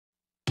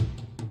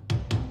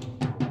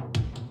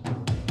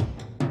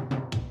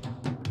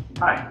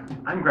Hi,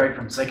 I'm Greg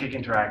from Sidekick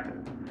Interactive.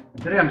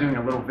 And today I'm doing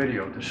a little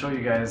video to show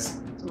you guys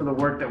some of the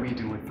work that we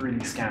do with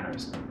 3D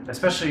scanners,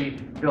 especially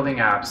building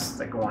apps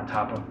that go on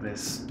top of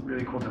this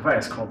really cool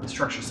device called the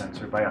Structure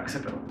Sensor by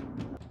Occipital.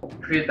 We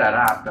create that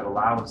app that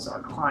allows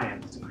our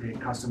clients to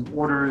create custom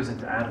orders and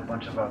to add a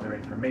bunch of other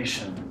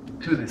information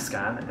to this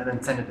scan and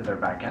then send it to their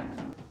backend.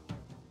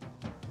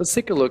 Let's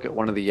take a look at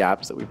one of the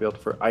apps that we built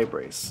for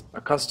iBrace, a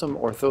custom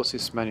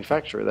orthosis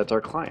manufacturer that's our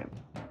client.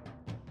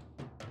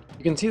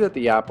 You can see that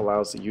the app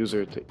allows the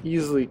user to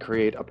easily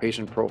create a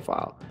patient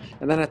profile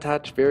and then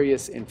attach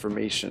various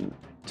information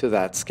to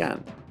that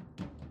scan.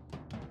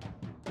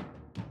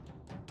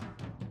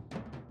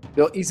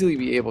 They'll easily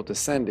be able to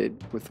send it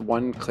with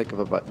one click of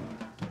a button.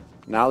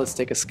 Now let's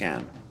take a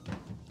scan.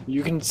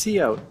 You can see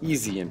how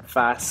easy and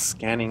fast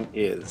scanning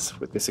is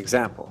with this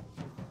example.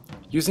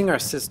 Using our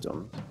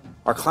system,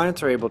 our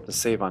clients are able to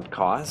save on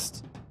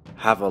cost,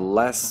 have a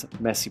less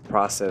messy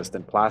process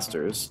than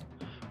plasters,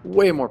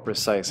 way more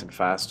precise and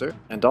faster,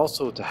 and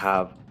also to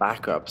have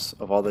backups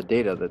of all the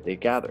data that they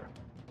gather.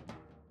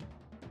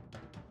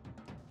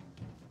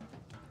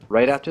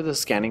 Right after the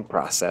scanning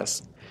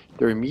process,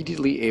 they're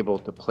immediately able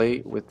to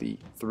play with the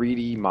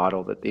 3D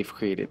model that they've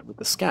created with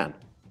the scan.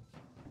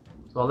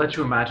 So I'll let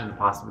you imagine the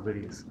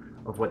possibilities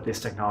of what this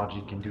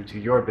technology can do to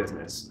your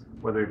business,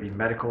 whether it be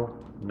medical,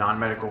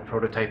 non-medical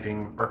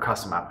prototyping, or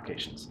custom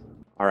applications.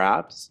 Our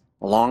apps,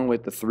 along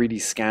with the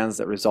 3D scans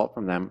that result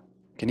from them,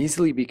 can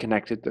easily be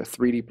connected to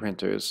 3D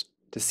printers,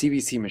 to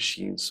CVC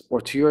machines, or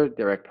to your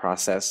direct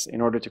process in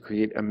order to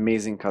create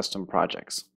amazing custom projects.